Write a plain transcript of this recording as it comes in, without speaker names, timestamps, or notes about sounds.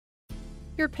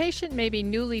Your patient may be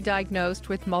newly diagnosed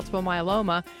with multiple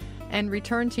myeloma and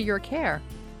return to your care.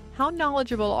 How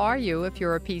knowledgeable are you, if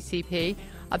you're a PCP,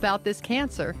 about this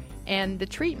cancer and the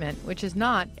treatment, which is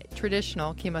not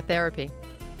traditional chemotherapy?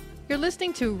 You're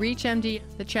listening to ReachMD,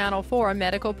 the channel for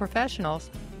medical professionals.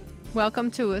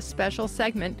 Welcome to a special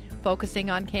segment focusing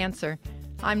on cancer.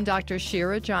 I'm Dr.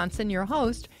 Shira Johnson, your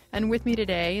host, and with me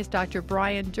today is Dr.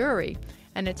 Brian Durie,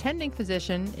 an attending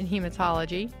physician in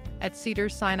hematology at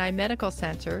Cedars-Sinai Medical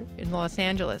Center in Los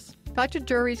Angeles. Dr.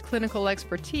 Durie's clinical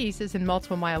expertise is in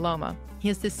multiple myeloma. He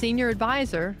is the Senior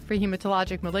Advisor for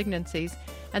Hematologic Malignancies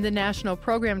and the National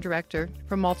Program Director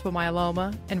for Multiple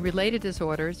Myeloma and Related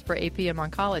Disorders for APM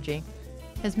Oncology.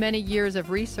 His many years of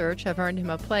research have earned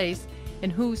him a place in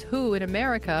Who's Who in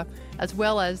America, as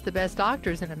well as the best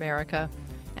doctors in America.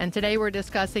 And today we're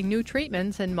discussing new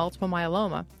treatments in multiple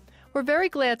myeloma. We're very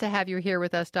glad to have you here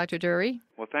with us, Dr. Durie.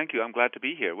 Well, thank you. I'm glad to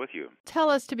be here with you. Tell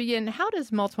us, to begin, how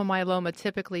does multiple myeloma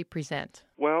typically present?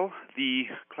 Well, the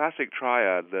classic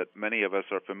triad that many of us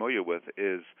are familiar with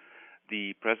is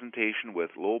the presentation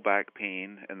with low back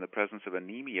pain in the presence of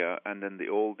anemia, and in the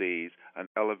old days, an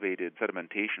elevated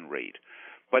sedimentation rate.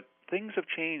 But things have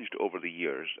changed over the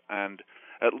years, and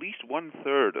at least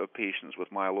one-third of patients with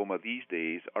myeloma these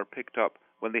days are picked up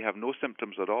when they have no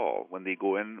symptoms at all, when they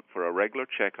go in for a regular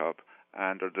checkup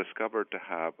and are discovered to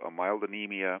have a mild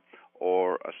anemia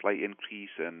or a slight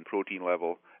increase in protein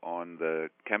level on the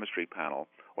chemistry panel,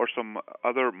 or some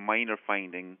other minor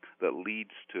finding that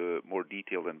leads to more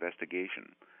detailed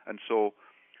investigation. And so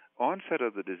onset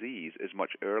of the disease is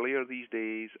much earlier these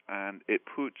days, and it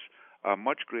puts a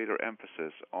much greater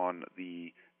emphasis on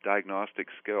the diagnostic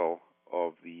skill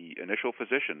of the initial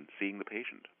physician seeing the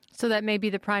patient. So that may be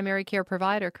the primary care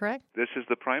provider, correct? This is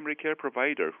the primary care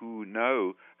provider who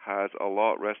now has a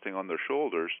lot resting on their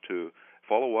shoulders to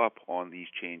follow up on these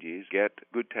changes, get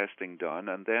good testing done,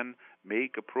 and then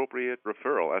make appropriate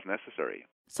referral as necessary.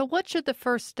 So what should the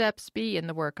first steps be in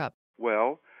the workup?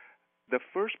 Well, the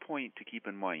first point to keep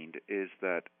in mind is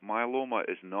that myeloma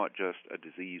is not just a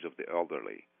disease of the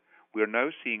elderly. We are now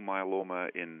seeing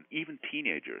myeloma in even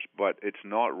teenagers, but it's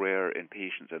not rare in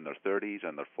patients in their 30s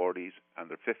and their 40s and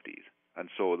their 50s. And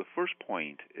so the first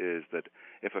point is that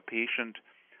if a patient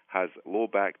has low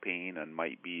back pain and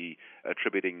might be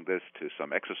attributing this to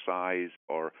some exercise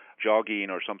or jogging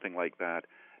or something like that,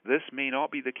 this may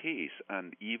not be the case,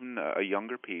 and even a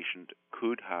younger patient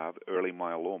could have early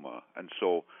myeloma. And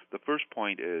so the first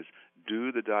point is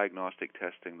do the diagnostic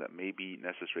testing that may be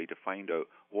necessary to find out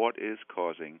what is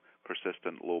causing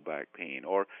persistent low back pain,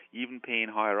 or even pain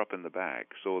higher up in the back,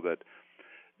 so that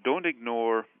don't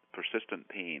ignore persistent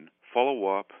pain. Follow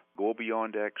up, go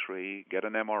beyond X-ray, get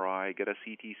an MRI, get a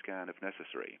CT scan if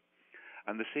necessary.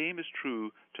 And the same is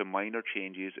true to minor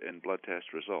changes in blood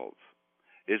test results.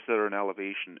 Is there an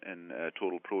elevation in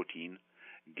total protein?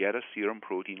 Get a serum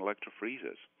protein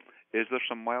electrophoresis. Is there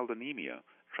some mild anemia?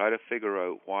 Try to figure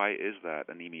out why is that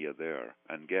anemia there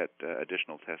and get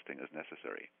additional testing as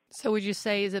necessary. So would you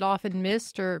say, is it often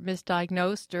missed or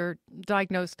misdiagnosed or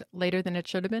diagnosed later than it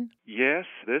should have been? Yes,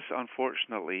 this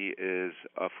unfortunately is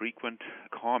a frequent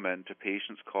comment to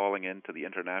patients calling into the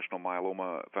International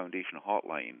Myeloma Foundation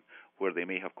hotline, where they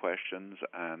may have questions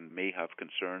and may have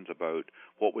concerns about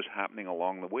what was happening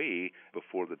along the way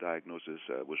before the diagnosis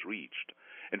was reached.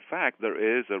 In fact,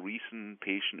 there is a recent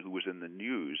patient who was in the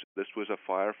news. This was a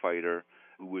firefighter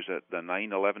who was at the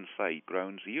 9/11 site,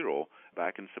 Ground Zero,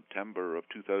 back in September of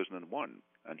 2001.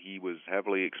 And he was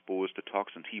heavily exposed to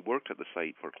toxins. He worked at the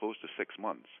site for close to 6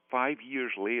 months. 5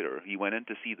 years later, he went in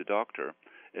to see the doctor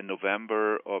in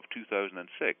November of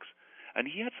 2006. And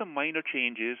he had some minor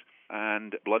changes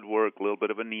and blood work, a little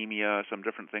bit of anemia, some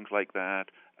different things like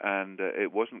that. And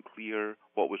it wasn't clear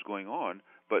what was going on,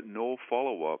 but no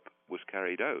follow-up was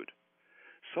carried out.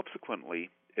 Subsequently,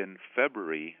 in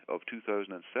February of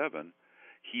 2007,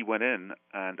 he went in,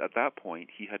 and at that point,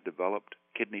 he had developed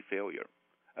kidney failure.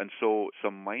 And so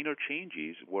some minor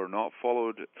changes were not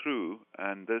followed through,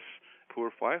 and this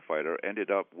poor firefighter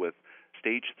ended up with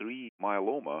stage 3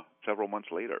 myeloma several months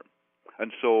later.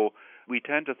 And so we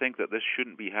tend to think that this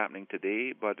shouldn't be happening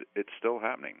today, but it's still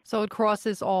happening. So it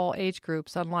crosses all age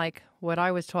groups, unlike what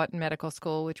I was taught in medical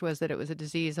school, which was that it was a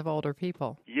disease of older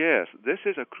people. Yes, this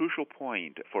is a crucial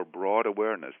point for broad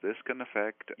awareness. This can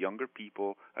affect younger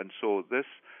people, and so this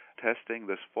testing,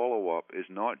 this follow-up, is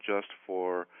not just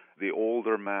for the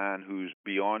older man who's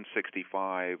beyond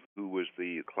 65 who was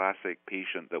the classic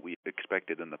patient that we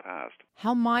expected in the past.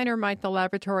 How minor might the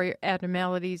laboratory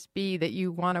abnormalities be that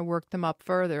you want to work them up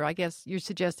further? I guess you're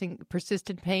suggesting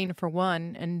persistent pain for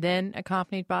one, and then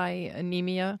accompanied by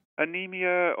anemia?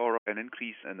 Anemia or an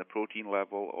increase in the protein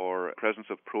level or presence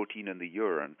of protein in the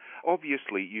urine.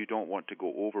 Obviously, you don't want to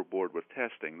go overboard with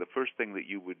testing. The first thing that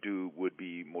you would do would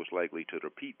be most likely to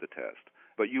repeat the test.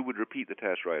 But you would repeat the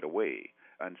test right away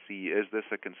and see, is this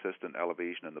a consistent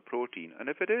elevation in the protein? And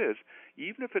if it is,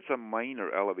 even if it's a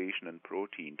minor elevation in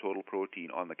protein, total protein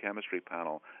on the chemistry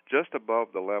panel, just above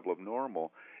the level of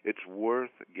normal, it's worth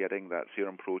getting that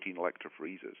serum protein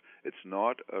electrophoresis. It's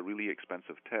not a really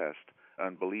expensive test,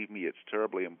 and believe me, it's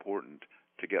terribly important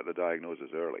to get the diagnosis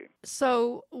early.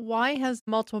 So why has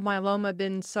multiple myeloma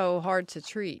been so hard to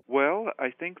treat? Well,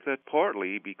 I think that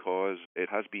partly because it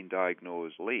has been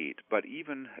diagnosed late, but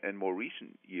even in more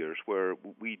recent years where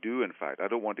we do, in fact, I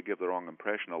don't want to give the wrong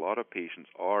impression, a lot of patients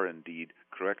are indeed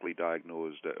correctly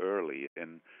diagnosed early.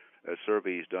 In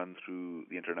surveys done through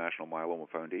the International Myeloma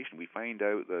Foundation, we find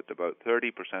out that about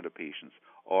 30% of patients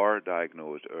are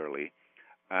diagnosed early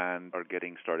and are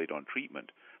getting started on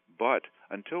treatment. But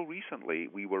until recently,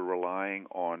 we were relying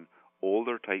on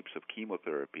older types of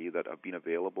chemotherapy that have been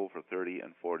available for 30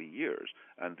 and 40 years.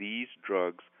 And these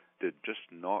drugs did just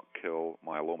not kill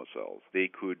myeloma cells. They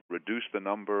could reduce the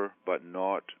number, but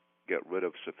not get rid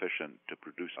of sufficient to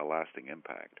produce a lasting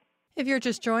impact. If you're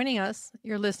just joining us,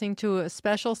 you're listening to a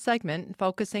special segment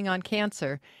focusing on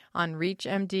cancer on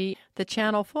ReachMD, the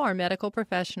channel for medical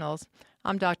professionals.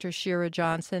 I'm Dr. Shira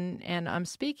Johnson, and I'm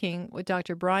speaking with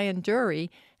Dr. Brian Durie,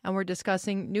 and we're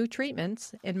discussing new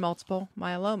treatments in multiple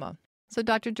myeloma. So,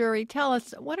 Dr. Durie, tell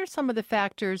us, what are some of the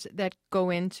factors that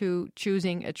go into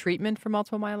choosing a treatment for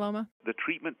multiple myeloma? The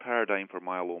treatment paradigm for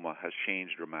myeloma has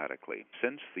changed dramatically.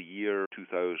 Since the year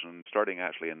 2000, starting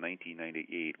actually in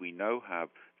 1998, we now have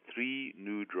 3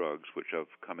 new drugs which have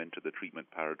come into the treatment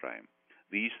paradigm.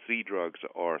 These 3 drugs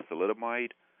are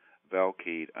thalidomide,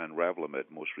 Velcade, and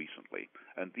Revlimid most recently.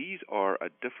 And these are a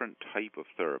different type of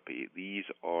therapy. These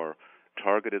are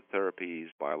targeted therapies,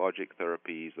 biologic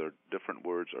therapies, different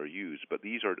words are used, but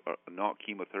these are not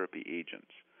chemotherapy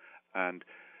agents. And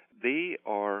they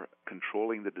are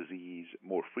controlling the disease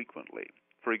more frequently.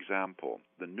 For example,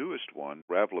 the newest one,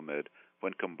 Revlimid,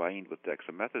 when combined with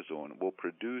dexamethasone, will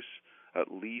produce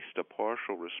at least a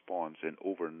partial response in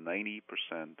over 90%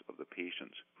 of the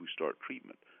patients who start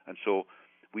treatment. And so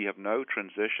we have now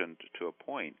transitioned to a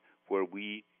point where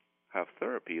we have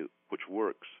therapy which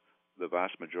works the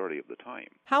vast majority of the time.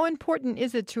 How important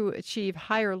is it to achieve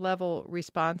higher level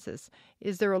responses?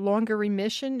 Is there a longer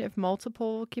remission if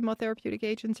multiple chemotherapeutic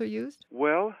agents are used?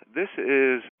 Well, this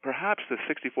is perhaps the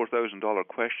 $64,000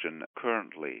 question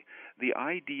currently. The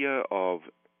idea of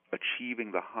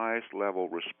achieving the highest level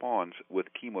response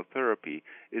with chemotherapy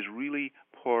is really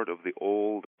part of the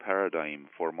old paradigm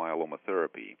for myeloma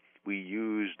therapy. We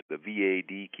used the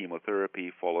VAD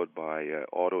chemotherapy followed by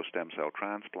auto stem cell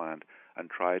transplant and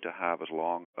tried to have as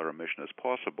long a remission as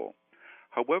possible.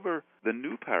 However, the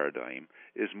new paradigm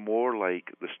is more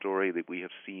like the story that we have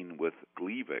seen with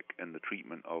Gleevec in the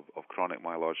treatment of chronic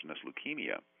myelogenous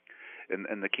leukemia.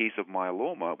 In the case of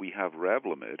myeloma, we have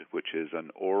Revlimid, which is an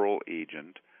oral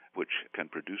agent which can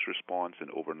produce response in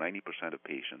over 90% of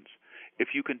patients. If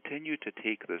you continue to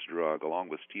take this drug along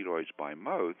with steroids by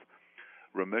mouth,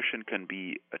 remission can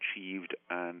be achieved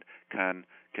and can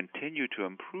continue to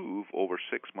improve over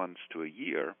 6 months to a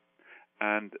year,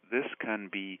 and this can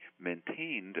be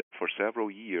maintained for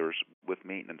several years with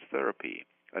maintenance therapy.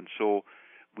 And so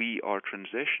we are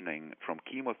transitioning from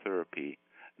chemotherapy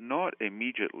not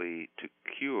immediately to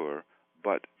cure,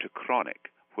 but to chronic,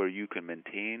 where you can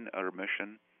maintain a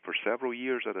remission for several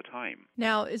years at a time.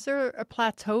 Now, is there a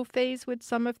plateau phase with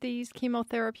some of these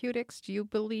chemotherapeutics? Do you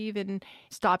believe in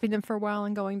stopping them for a while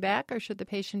and going back, or should the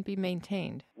patient be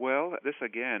maintained? Well, this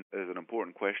again is an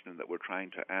important question that we're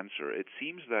trying to answer. It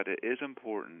seems that it is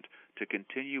important to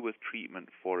continue with treatment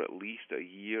for at least a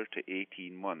year to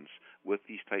 18 months with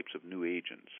these types of new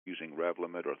agents, using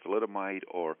Revlimid or thalidomide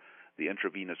or the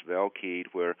intravenous Velcade,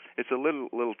 where it's a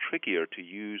little trickier to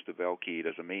use the Velcade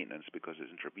as a maintenance because it's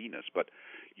intravenous, but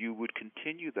you would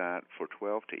continue that for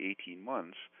 12 to 18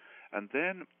 months, and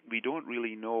then we don't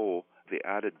really know the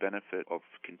added benefit of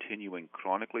continuing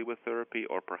chronically with therapy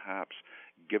or perhaps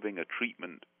giving a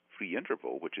treatment-free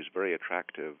interval, which is very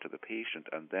attractive to the patient,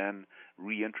 and then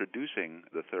reintroducing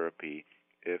the therapy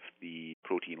if the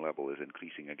protein level is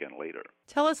increasing again later.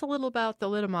 Tell us a little about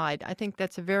thalidomide. I think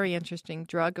that's a very interesting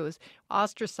drug. It was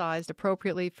ostracized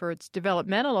appropriately for its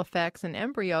developmental effects in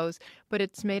embryos, but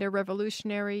it's made a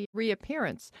revolutionary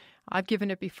reappearance. I've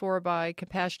given it before by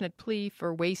compassionate plea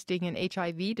for wasting an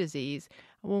HIV disease.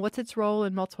 Well, what's its role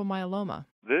in multiple myeloma?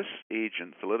 This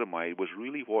agent, thalidomide, was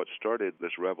really what started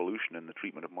this revolution in the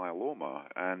treatment of myeloma.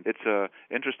 And it's an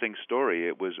interesting story.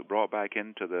 It was brought back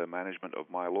into the management of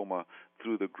myeloma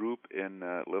through the group in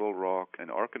Little Rock in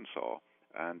Arkansas.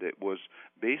 And it was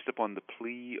based upon the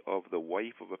plea of the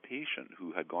wife of a patient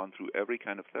who had gone through every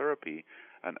kind of therapy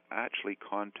and actually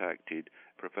contacted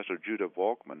Professor Judah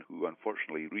Volkman, who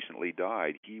unfortunately recently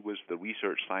died. He was the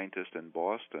research scientist in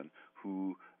Boston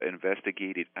who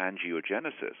investigated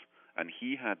angiogenesis. And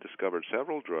he had discovered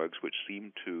several drugs which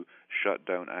seemed to shut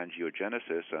down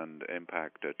angiogenesis and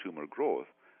impact tumor growth.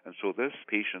 And so this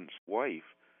patient's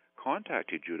wife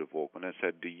contacted Judah Volkman and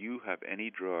said, do you have any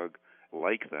drug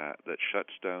like that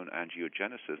shuts down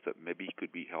angiogenesis that maybe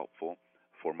could be helpful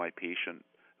for my patient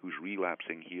who's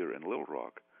relapsing here in Little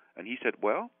Rock? And he said,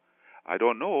 well, I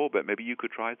don't know, but maybe you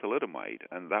could try thalidomide.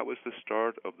 And that was the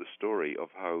start of the story of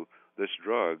how this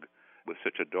drug, with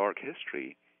such a dark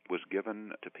history, was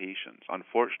given to patients.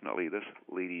 Unfortunately, this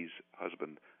lady's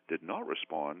husband did not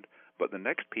respond, but the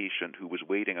next patient who was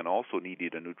waiting and also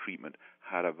needed a new treatment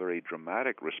had a very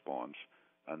dramatic response,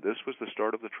 and this was the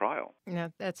start of the trial. Yeah,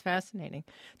 that's fascinating.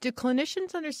 Do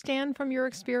clinicians understand from your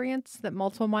experience that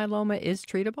multiple myeloma is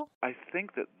treatable? I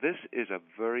think that this is a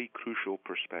very crucial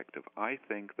perspective. I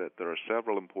think that there are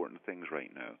several important things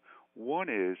right now. One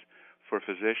is for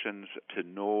physicians to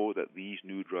know that these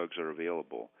new drugs are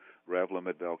available,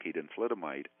 Revlimid, Velcade, and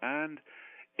thalidomide. And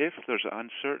if there's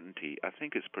uncertainty, I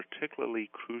think it's particularly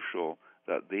crucial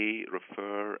that they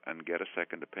refer and get a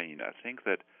second opinion. I think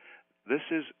that this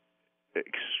is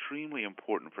extremely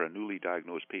important for a newly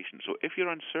diagnosed patient. So if you're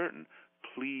uncertain,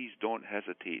 please don't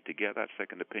hesitate to get that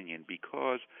second opinion,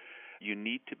 because you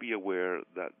need to be aware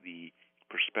that the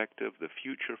perspective, the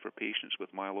future for patients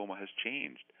with myeloma has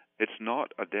changed. It's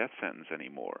not a death sentence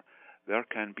anymore. There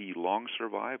can be long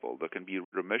survival. There can be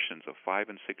remissions of 5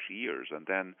 and 6 years, and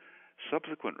then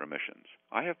subsequent remissions.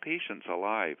 I have patients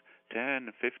alive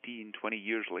 10, 15, 20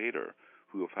 years later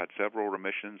who have had several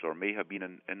remissions or may have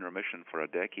been in remission for a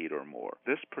decade or more.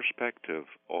 This perspective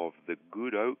of the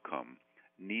good outcome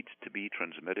needs to be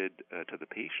transmitted to the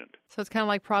patient. So it's kind of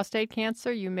like prostate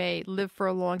cancer. You may live for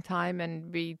a long time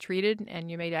and be treated, and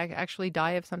you may actually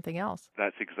die of something else.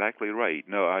 That's exactly right.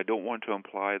 No, I don't want to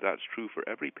imply that's true for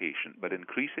every patient, but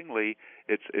increasingly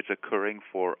it's occurring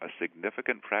for a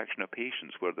significant fraction of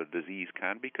patients where the disease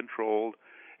can be controlled.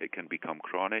 It can become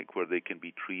chronic, where they can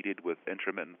be treated with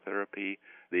intermittent therapy.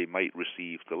 They might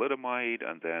receive thalidomide,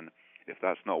 and then if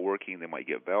that's not working, they might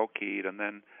get Velcade and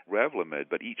then Revlimid.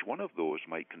 But each one of those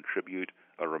might contribute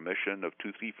a remission of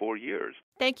 2, 3, 4 years.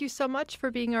 Thank you so much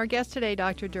for being our guest today,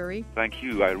 Dr. Dury. Thank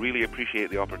you. I really appreciate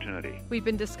the opportunity. We've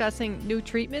been discussing new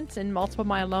treatments in multiple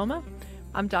myeloma.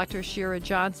 I'm Dr. Shira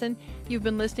Johnson. You've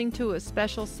been listening to a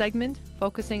special segment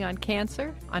focusing on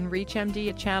cancer on ReachMD,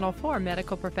 a channel for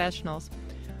medical professionals.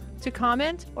 To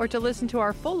comment or to listen to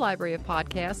our full library of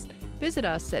podcasts, visit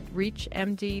us at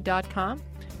reachmd.com.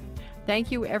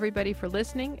 Thank you, everybody, for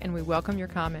listening, and we welcome your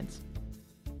comments.